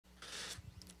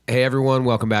Hey everyone,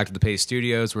 welcome back to the Paste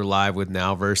Studios. We're live with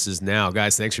Now versus Now.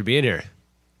 Guys, thanks for being here.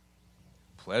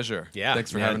 Pleasure. Yeah, thanks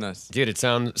for having us, dude. It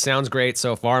sounds great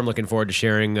so far. I'm looking forward to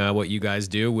sharing what you guys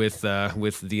do with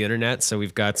the internet. So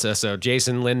we've got so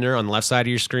Jason Lindner on the left side of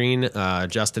your screen,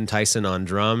 Justin Tyson on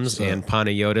drums, and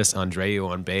Panayotis Andreu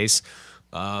on bass.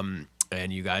 And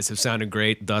you guys have sounded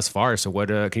great thus far. So what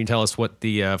can you tell us what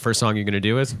the first song you're going to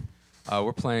do is?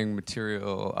 We're playing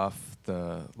material off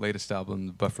the latest album,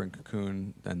 The Buffering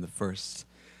Cocoon, and the first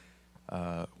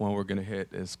one we're going to hit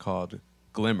is called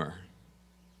Glimmer.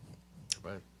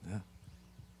 Right. Yeah.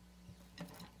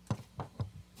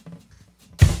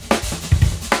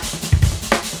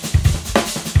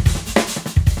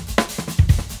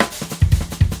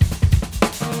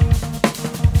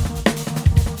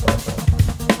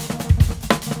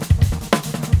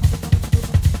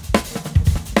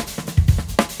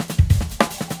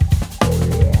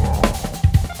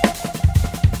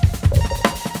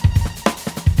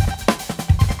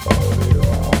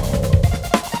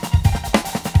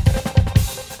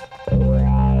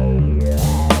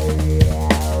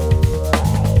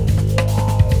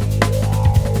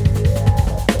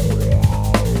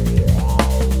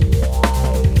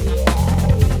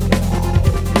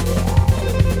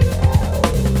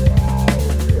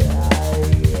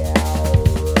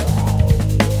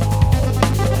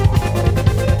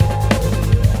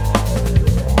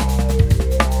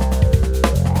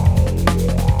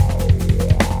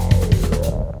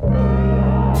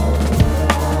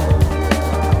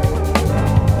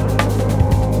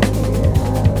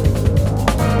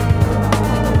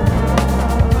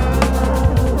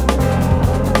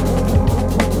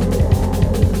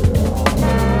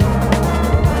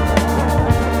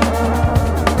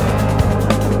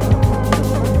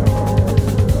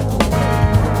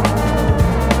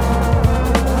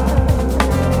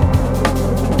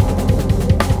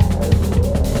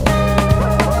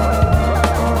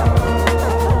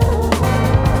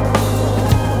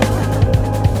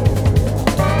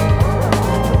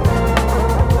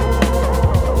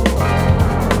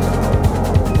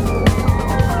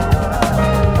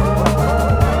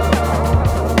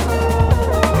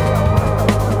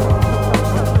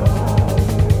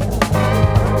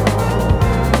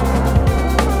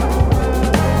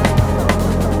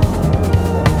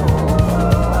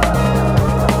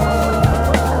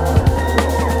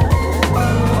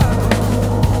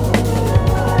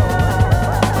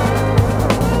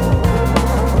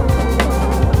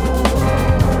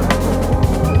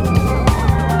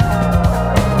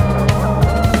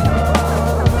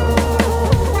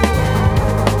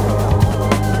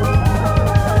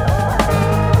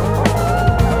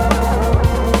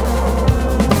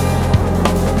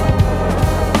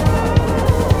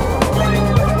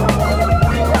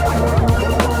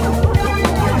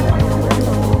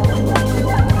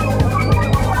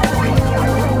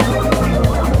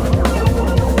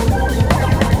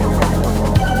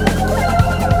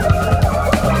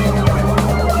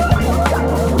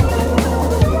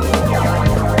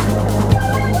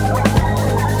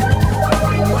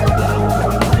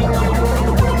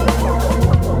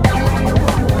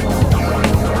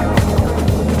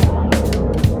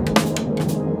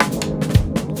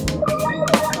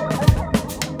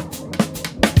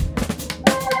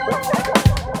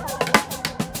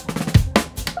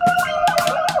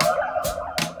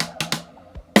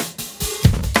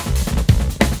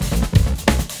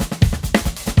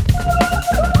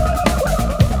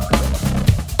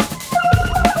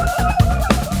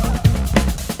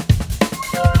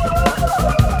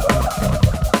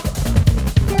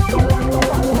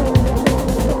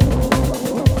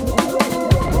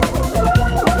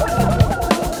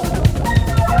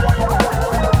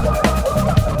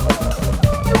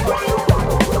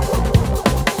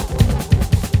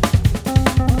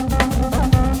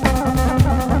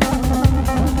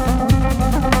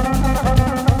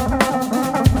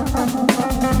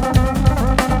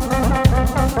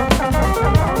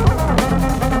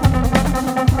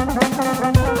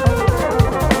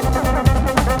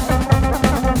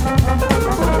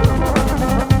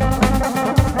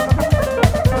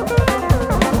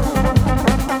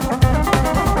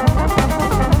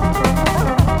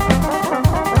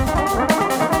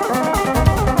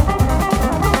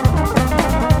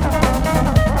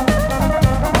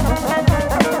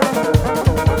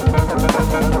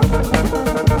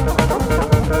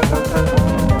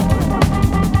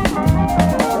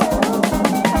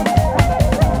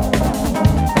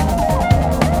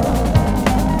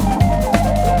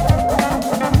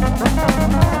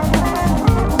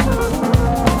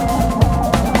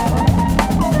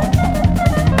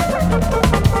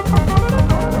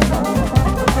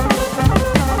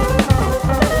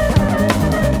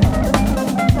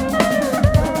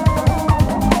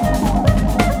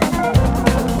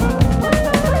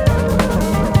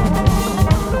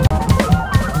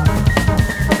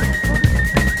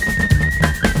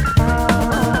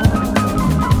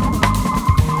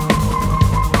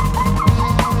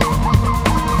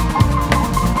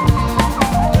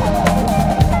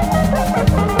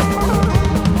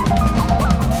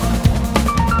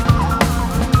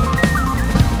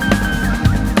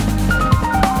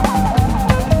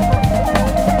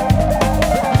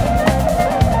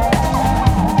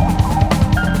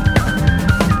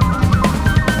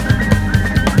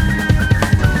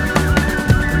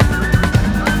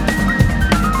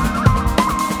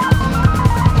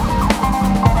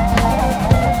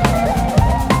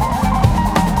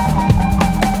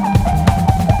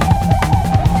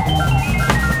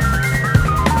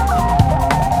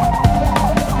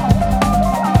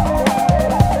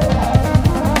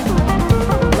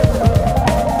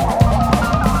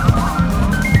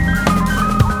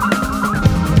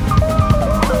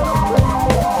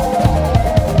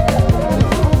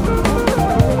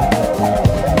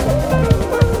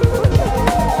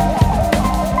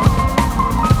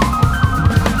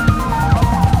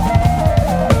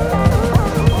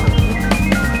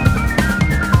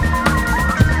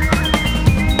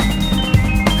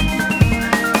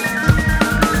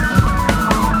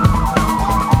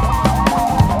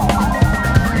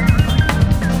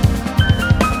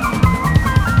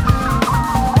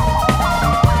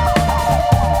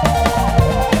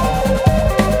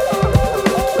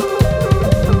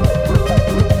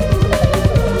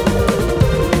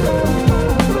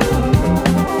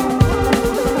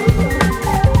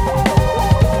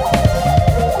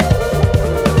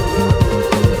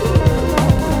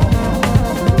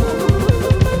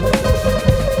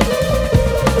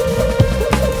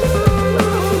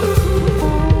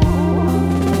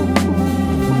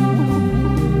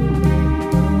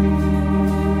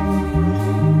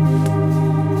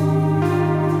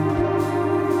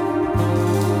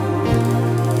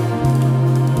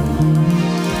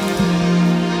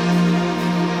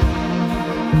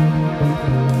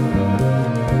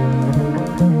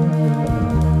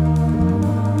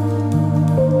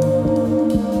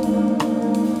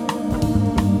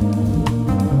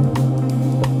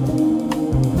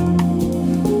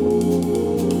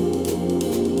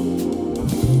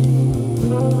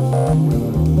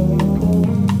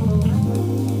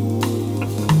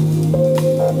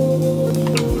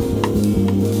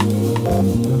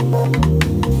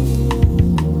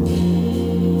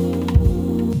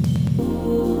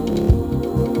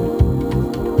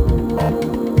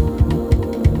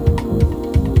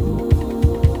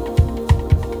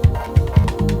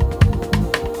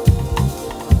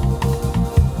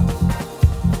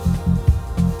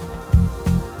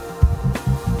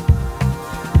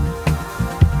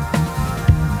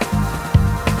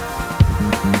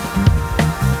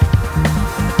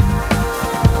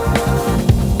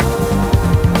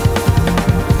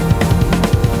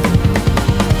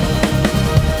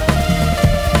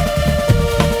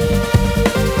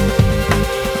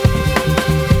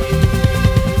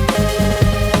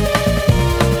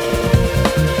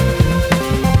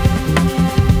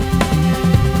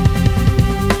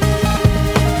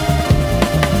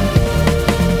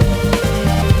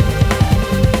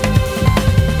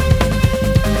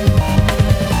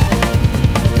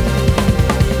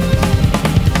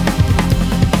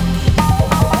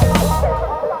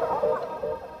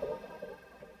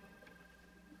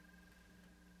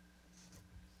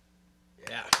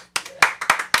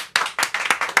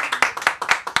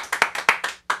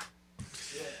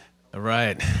 All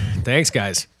right. Thanks,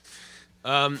 guys.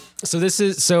 So this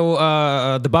is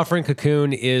the Buffering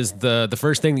Cocoon is the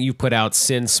first thing that you put out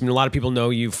since. I mean, a lot of people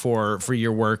know you for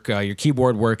your work, your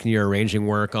keyboard work and your arranging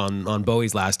work on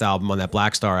Bowie's last album, on that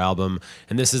Black Star album,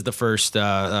 and this is the first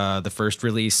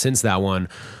release since that one.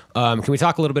 Can we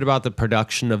talk a little bit about the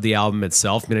production of the album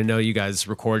itself? I mean, I know you guys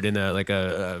recorded in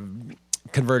a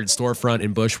converted storefront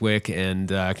in Bushwick, and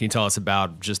can you tell us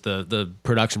about just the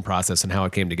production process and how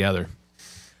it came together?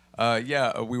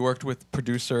 Yeah, we worked with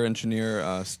producer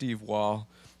engineer Steve Wall,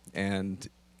 and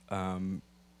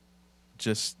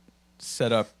just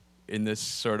set up in this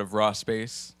sort of raw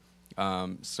space,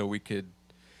 so we could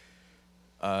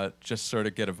just sort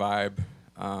of get a vibe,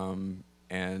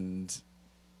 and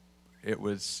it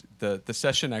was the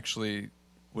session actually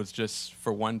was just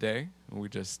for one day. We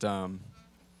just got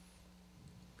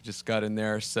in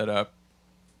there, set up,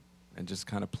 and just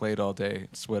kind of played all day,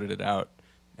 sweated it out,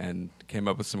 and came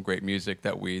up with some great music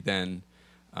that we then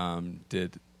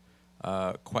did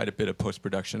quite a bit of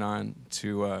post-production on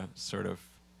to sort of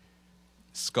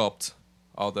sculpt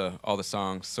all the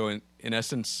songs. So in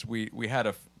essence, we had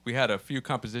a few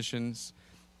compositions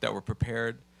that were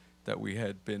prepared that we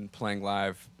had been playing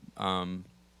live, and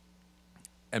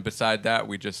beside that,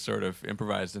 we just sort of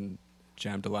improvised and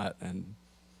jammed a lot and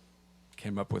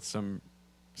came up with some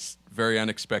very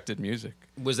unexpected music.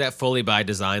 Was that fully by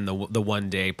design, the one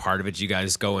day part of it? You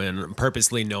guys go in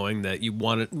purposely knowing that you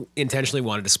intentionally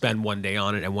wanted to spend one day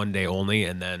on it and one day only,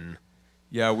 and then...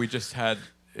 Yeah, we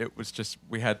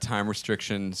had time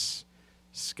restrictions,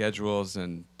 schedules,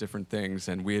 and different things,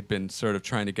 and we had been sort of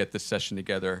trying to get this session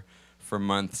together for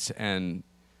months, and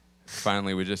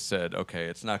finally we just said, okay,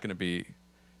 it's not going to be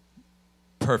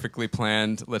perfectly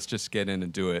planned, let's just get in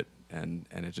and do it, and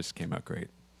it just came out great.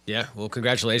 Yeah, well,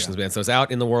 congratulations, man. So it's out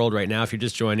in the world right now. If you're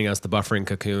just joining us, The Buffering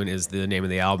Cocoon is the name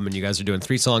of the album, and you guys are doing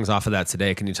 3 songs off of that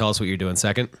today. Can you tell us what you're doing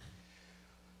second?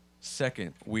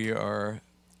 Second, we are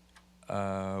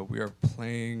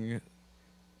playing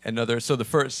another.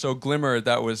 So Glimmer,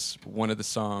 that was one of the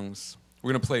songs.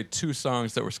 We're gonna play 2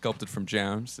 songs that were sculpted from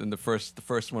jams, and the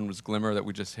first one was Glimmer that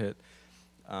we just hit.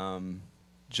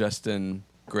 Justin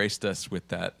graced us with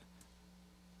that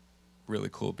really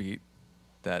cool beat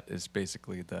that is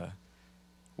basically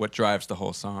what drives the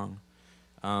whole song.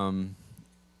 The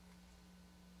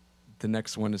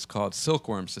next one is called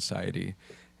Silkworm Society,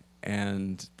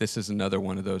 and this is another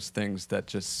one of those things that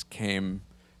just came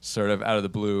sort of out of the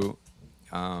blue,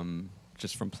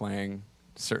 just from playing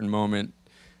a certain moment.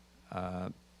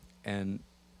 And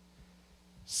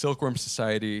Silkworm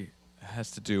Society has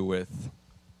to do with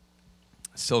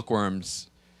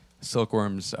silkworms.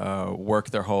 Silkworms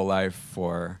work their whole life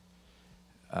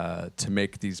to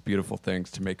make these beautiful things,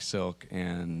 to make silk,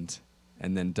 and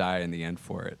then die in the end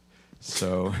for it.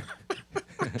 So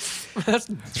that's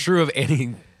true of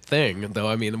anything, though.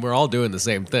 I mean, we're all doing the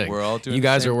same thing. We're all doing. You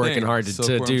guys the same are working thing. hard to do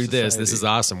Society. this. Is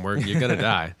awesome. You're gonna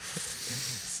die.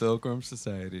 Silkworm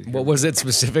Society. What was it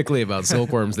specifically about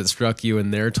silkworms that struck you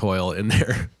in their toil, in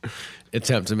their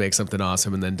attempt to make something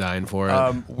awesome and then dying for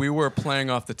it? We were playing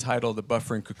off the title, The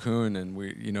Buffering Cocoon, and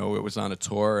it was on a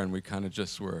tour, and we kind of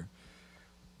just were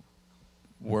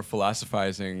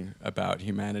philosophizing about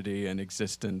humanity and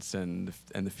existence and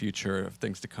the future of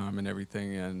things to come and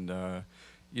everything, and the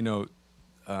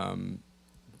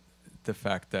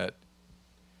fact that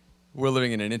we're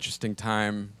living in an interesting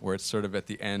time where it's sort of at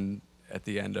the end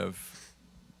of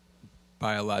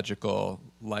biological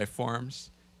life forms,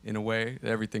 in a way.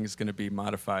 Everything's going to be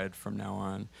modified from now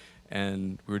on,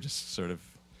 and we were just sort of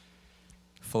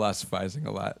philosophizing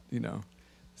a lot,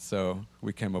 So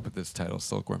we came up with this title,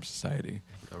 Silkworm Society.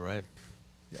 All right.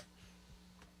 Yeah.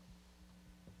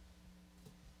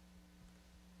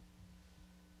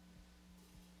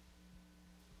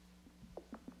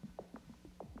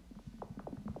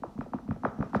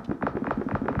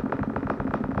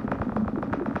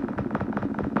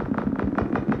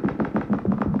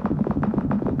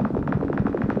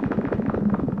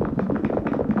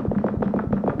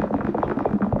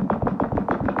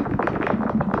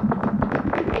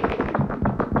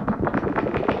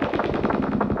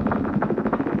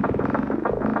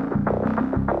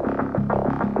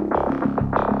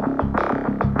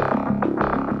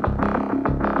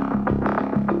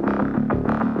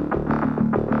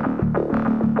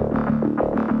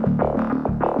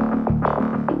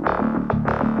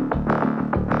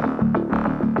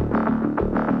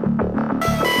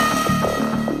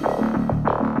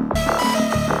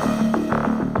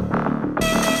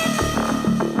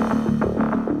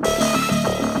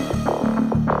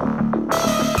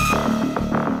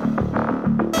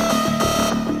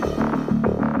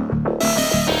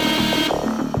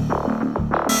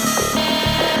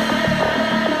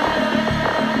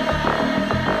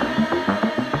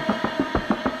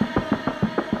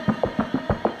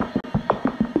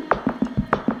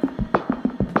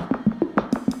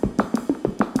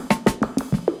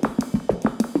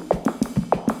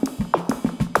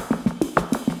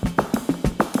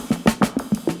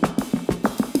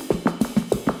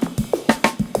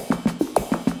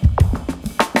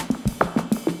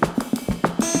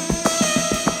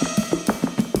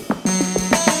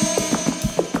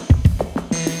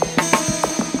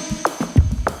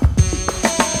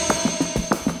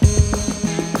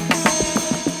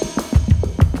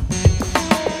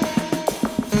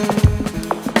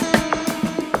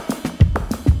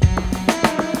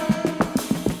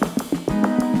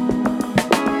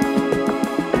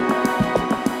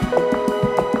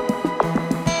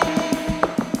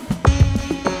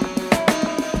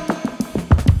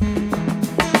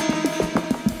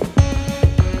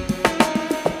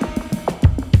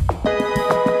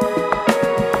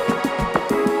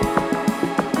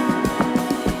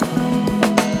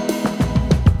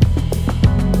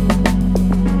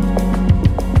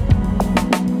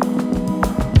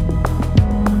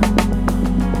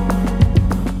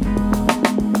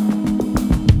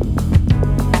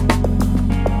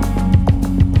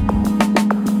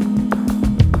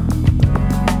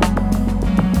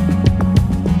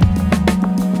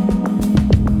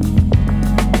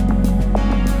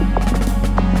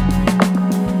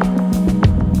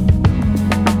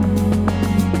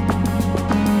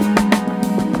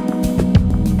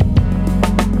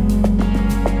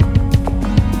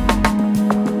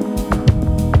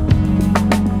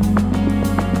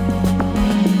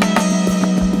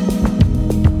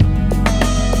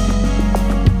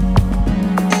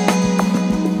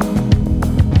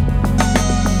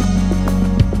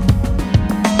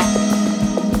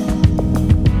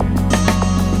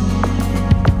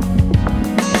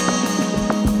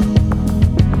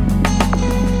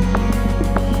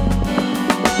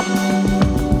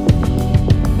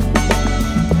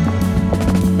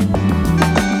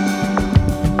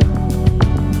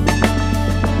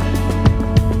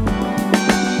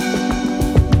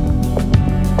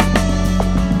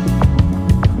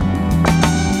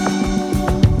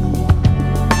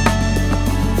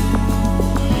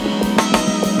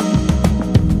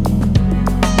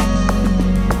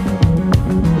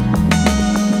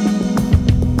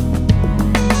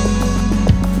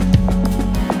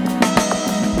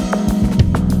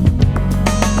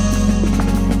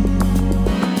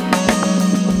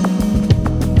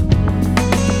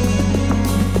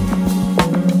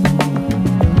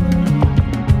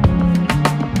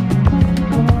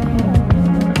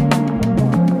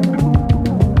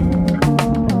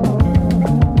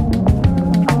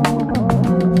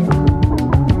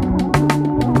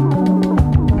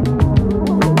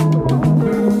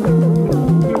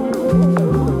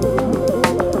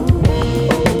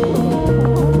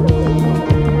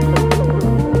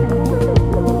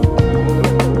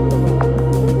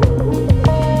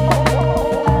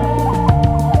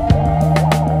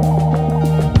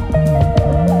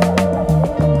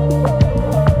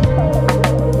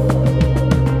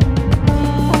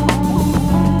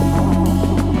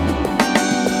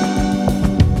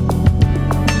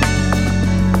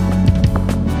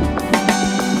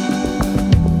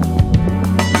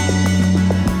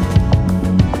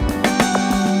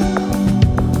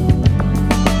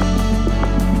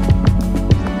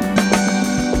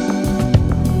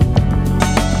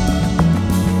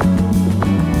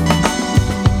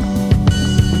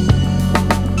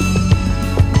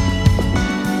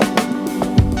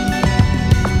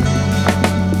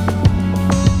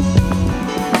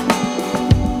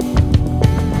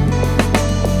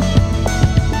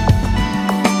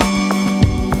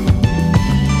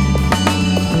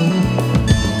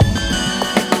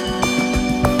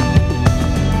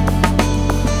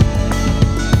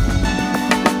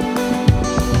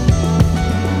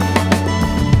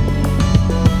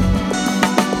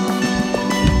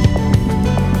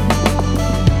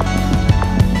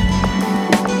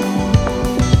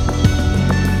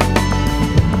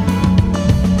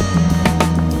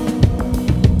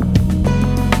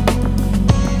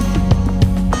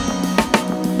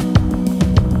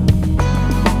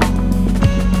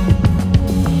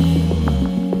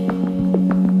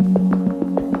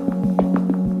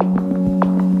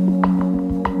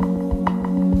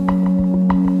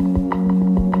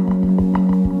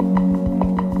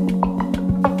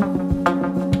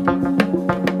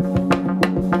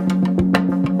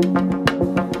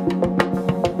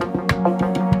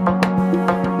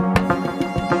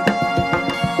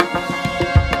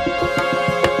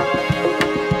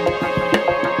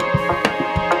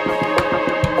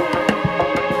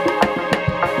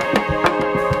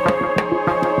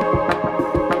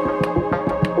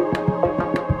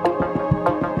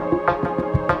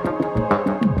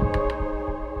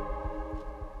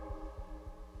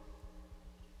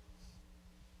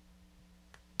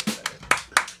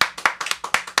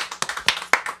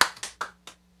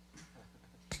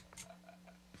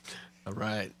 All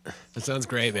right. That sounds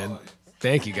great, man.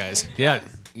 Thank you, guys. Yeah,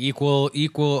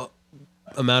 equal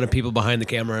amount of people behind the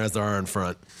camera as there are in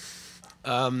front.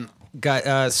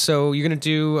 So you're gonna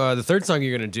do the third song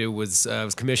you're gonna do was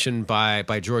commissioned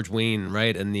by George Wein,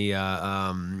 right? And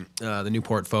the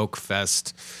Newport Folk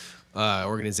Fest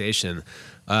organization,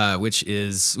 which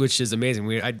is amazing.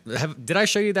 Did I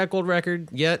show you that gold record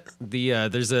yet?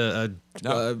 There's a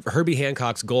Herbie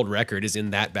Hancock's gold record is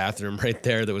in that bathroom right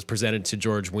there that was presented to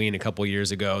George Wein a couple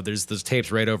years ago. There's those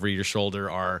tapes right over your shoulder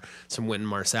are some Wynton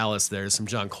Marsalis. There's some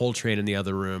John Coltrane in the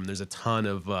other room. There's a ton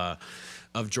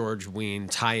of George Wein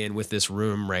tie-in with this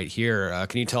room right here.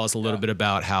 Can you tell us a little bit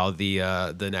about how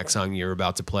the next song you're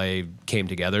about to play came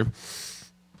together?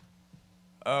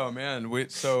 Oh man,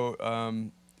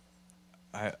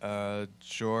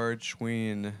 George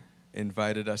Wein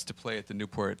invited us to play at the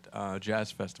Newport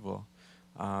Jazz Festival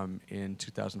in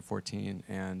 2014,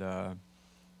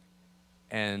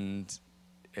 and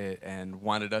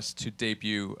wanted us to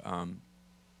debut a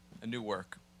new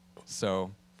work.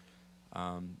 So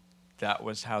that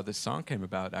was how this song came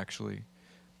about, actually.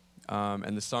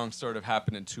 And the song sort of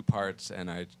happened in two parts,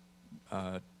 and I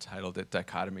titled it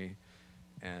Dichotomy.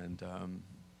 And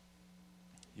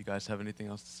you guys have anything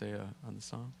else to say on the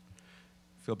song?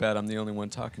 I feel bad I'm the only one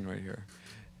talking right here.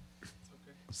 It's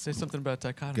okay. Say something about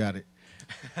Dichotomy. Got it.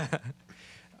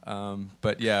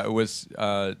 But yeah, it was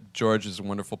George is a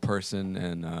wonderful person,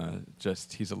 and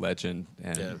he's a legend.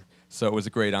 And so it was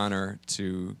a great honor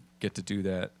to get to do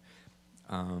that.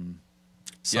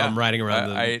 So I'm riding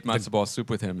around. I ate matzo ball soup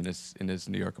with him in his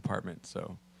New York apartment.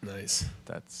 So nice.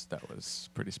 That was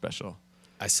pretty special.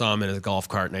 I saw him in his golf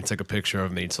cart, and I took a picture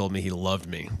of him. And he told me he loved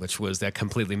me, that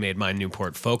completely made my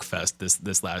Newport Folk Fest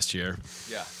this last year.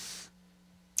 Yeah.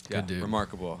 Good dude.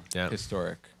 Remarkable. Yeah.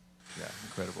 Historic. Yeah,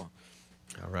 incredible.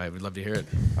 All right, we'd love to hear it.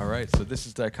 All right, so this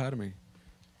is Dichotomy.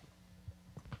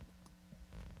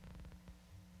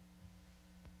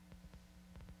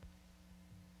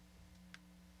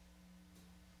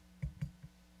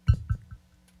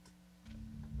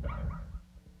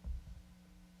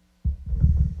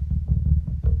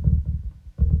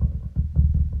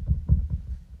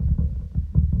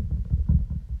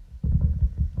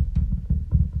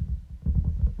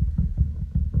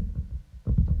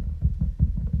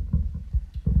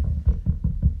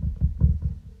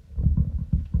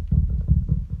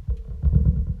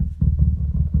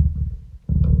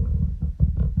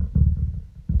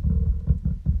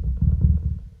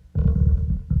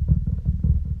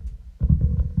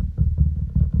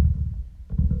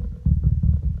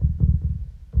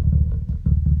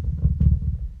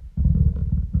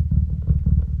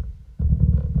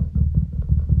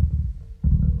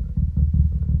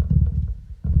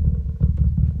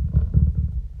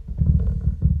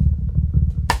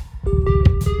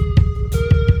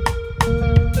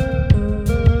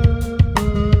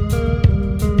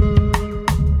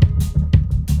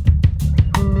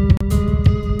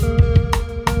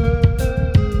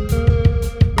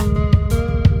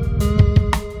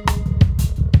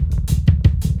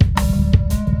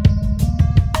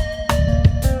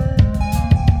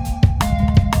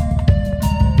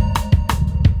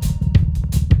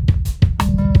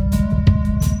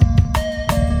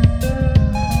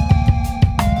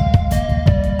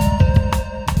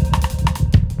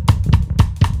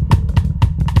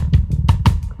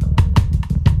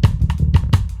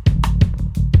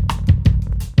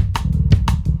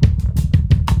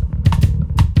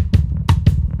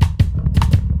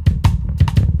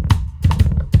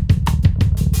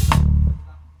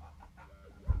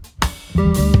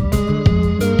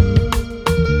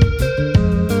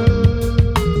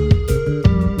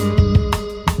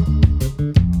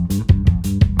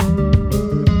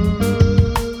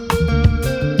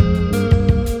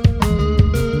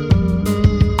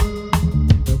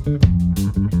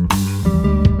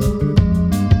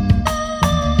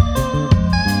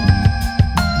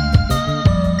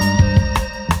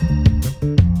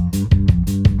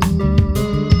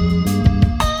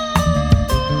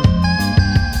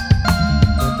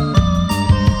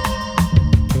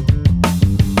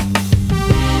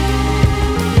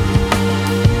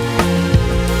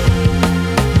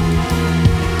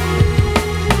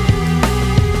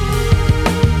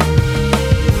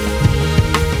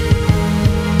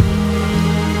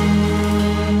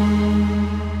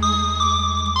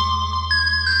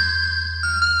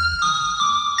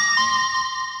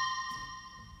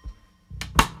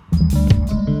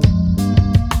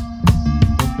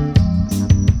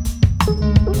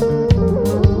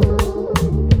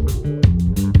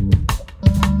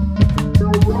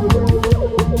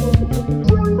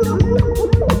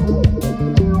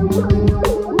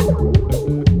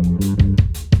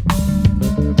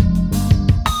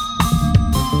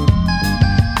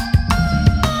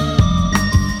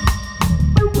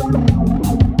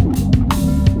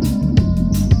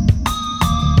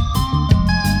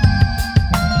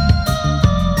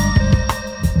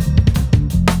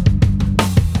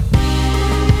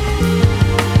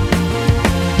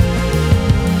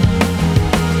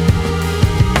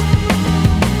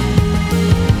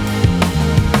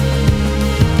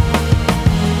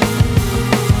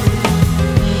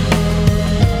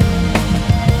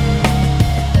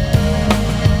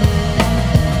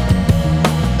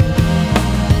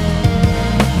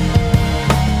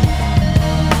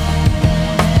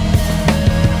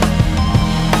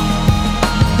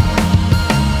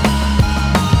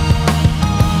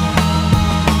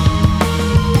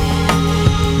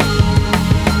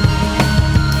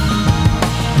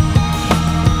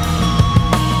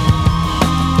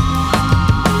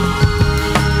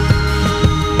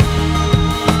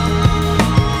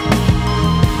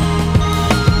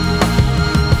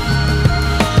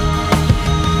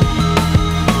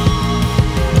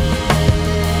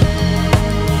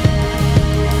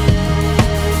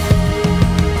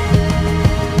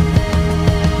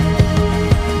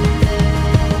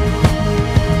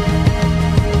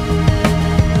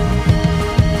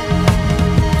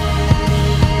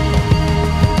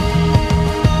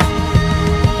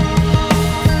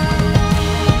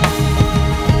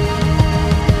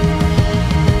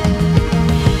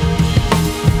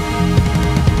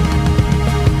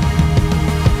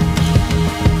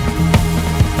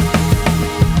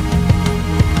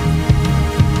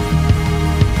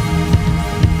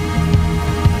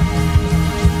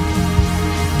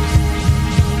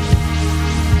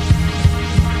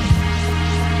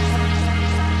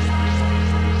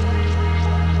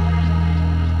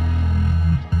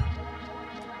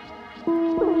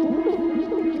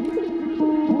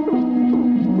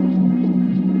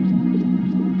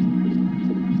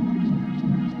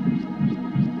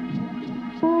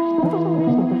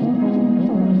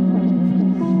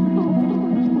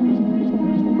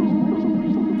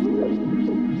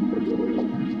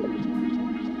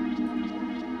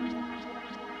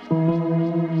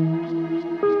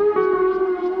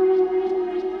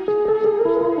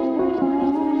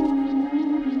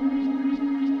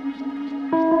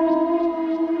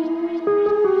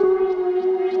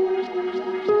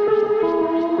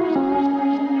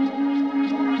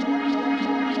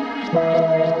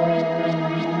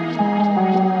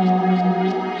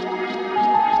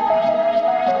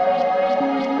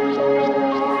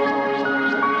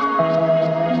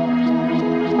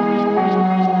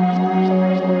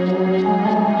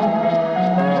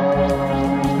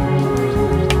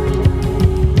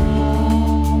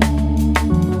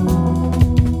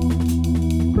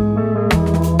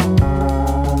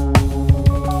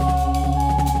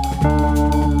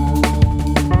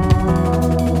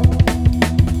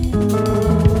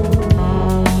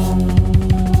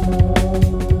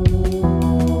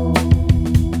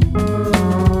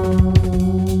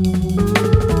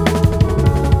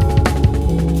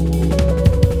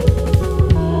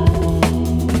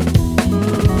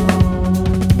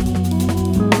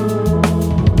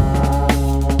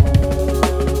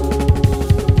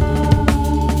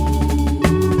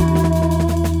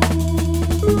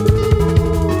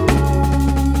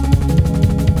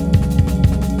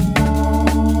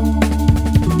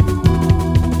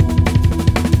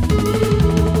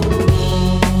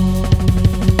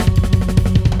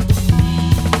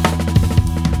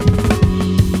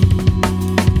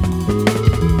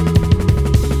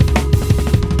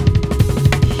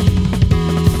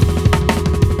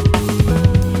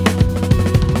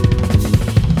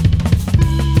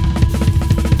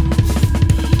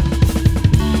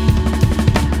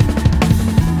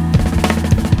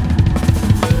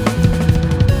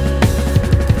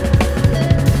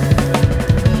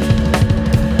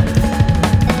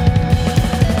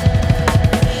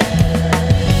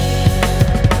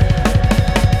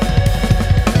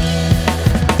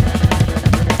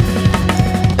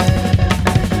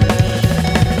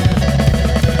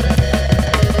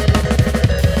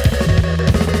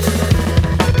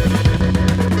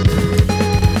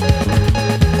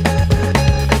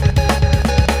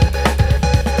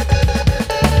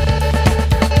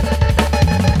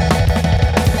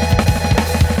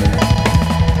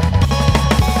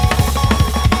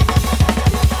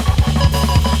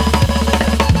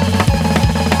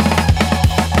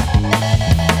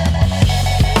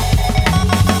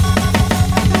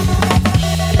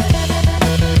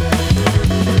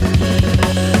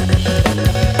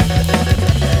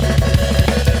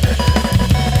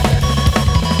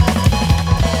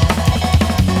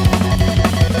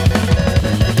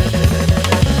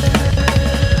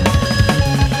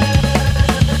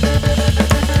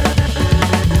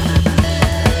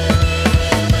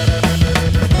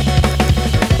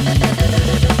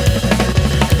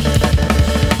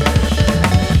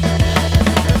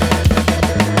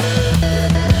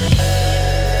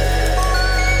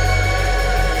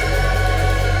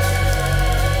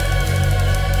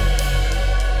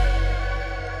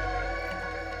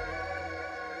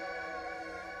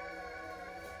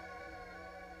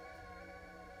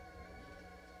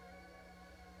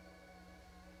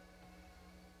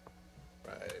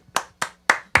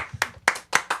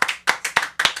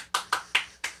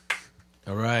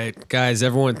 All right, guys,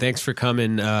 everyone, thanks for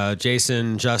coming.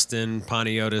 Jason, Justin,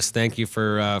 Panagiotis, thank you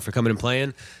for coming and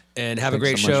playing. And have a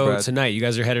great show tonight. You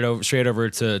guys are headed straight over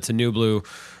to New Blue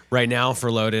right now for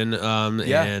load-in.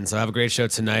 And so have a great show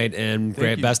tonight. And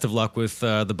best of luck with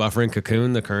the Buffering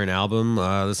Cocoon, the current album.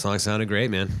 The song sounded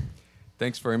great, man.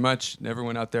 Thanks very much. And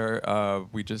everyone out there,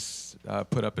 we just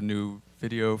put up a new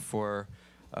video for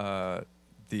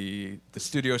the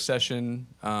studio session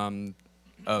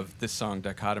of this song,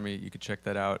 Dichotomy. You can check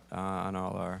that out on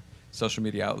all our social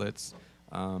media outlets.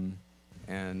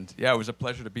 And yeah, it was a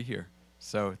pleasure to be here.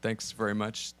 So thanks very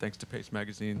much. Thanks to Paste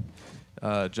Magazine,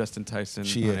 Justin Tyson,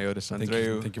 Panagiotis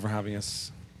Andreu. Thank you for having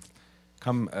us.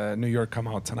 Come, New York, come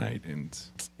out tonight, and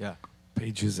yeah,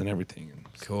 pages and everything.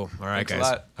 Cool. All right, thanks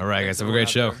guys. All right, guys. Have a great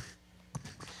show.